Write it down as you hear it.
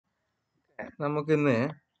നമുക്കിന്ന്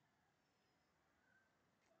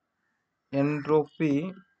entropy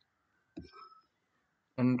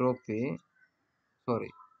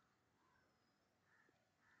sorry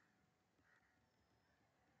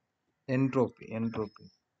entropy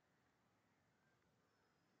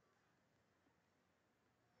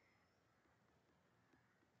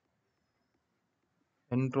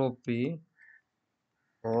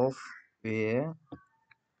of a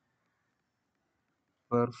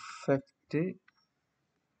perfect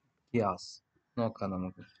gas നോക്കാം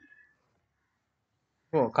നമുക്ക്.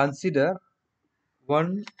 Consider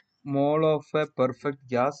 1 mole of a perfect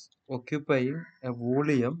gas occupying a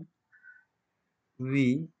volume V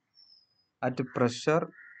at pressure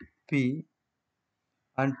P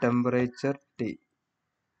and temperature T.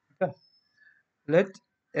 Okay. Let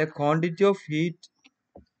a quantity of heat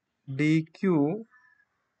dq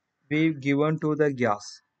be given to the gas.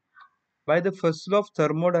 By the first law of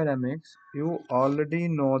thermodynamics, you already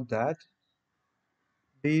know that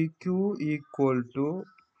dq equal to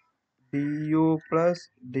du plus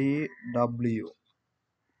dw.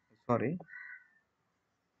 Sorry.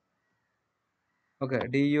 Okay,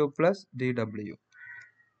 du plus dw.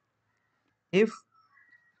 If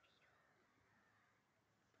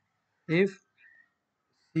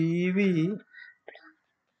Cv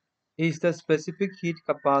is the specific heat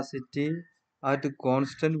capacity at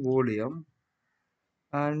constant volume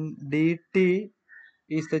and dT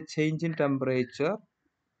is the change in temperature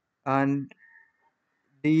and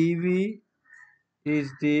dV is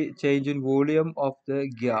the change in volume of the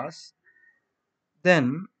gas,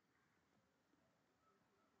 then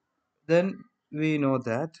we know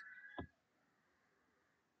that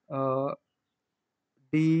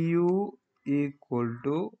du equal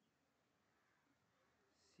to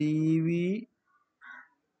Cv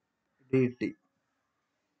dt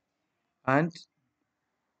and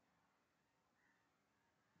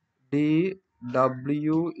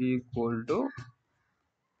dw equal to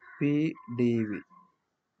P dV.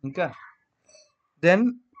 Okay, then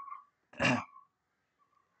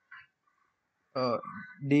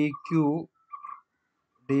dq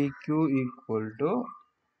equal to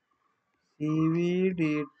Cv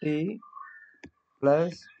dt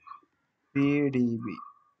plus P dV.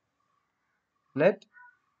 Let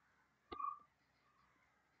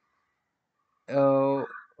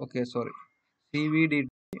Cv dt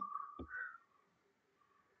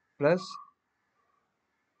plus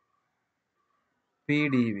P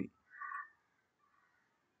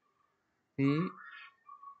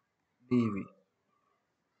dV.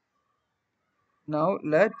 Now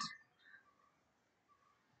let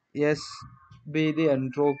S be the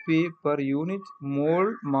entropy per unit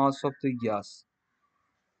mole mass of the gas.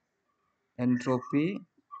 Entropy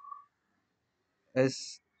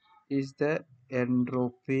S is the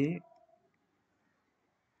entropy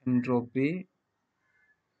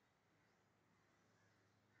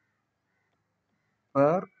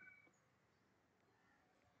per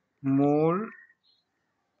mole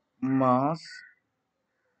mass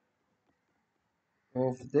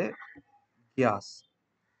of the gas.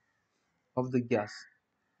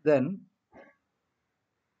 Then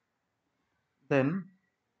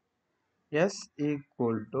S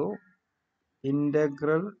equal to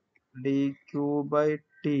integral dq by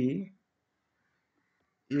T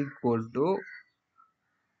equal to,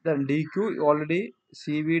 then dq already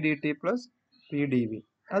Cv dt plus P dV.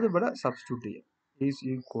 That's what substitute here is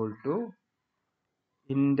equal to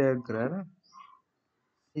integral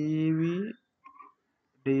Cv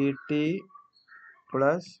dt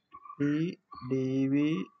plus P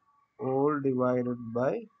dV all divided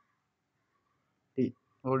by T.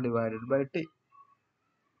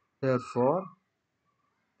 Therefore,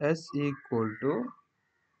 S equal to,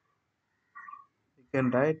 we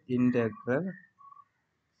can write integral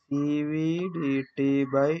Cv dt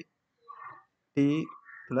by T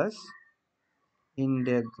plus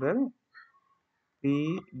integral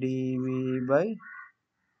P dV by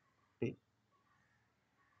T.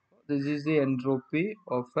 This is the entropy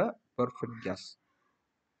of a perfect gas.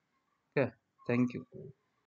 Okay, thank you.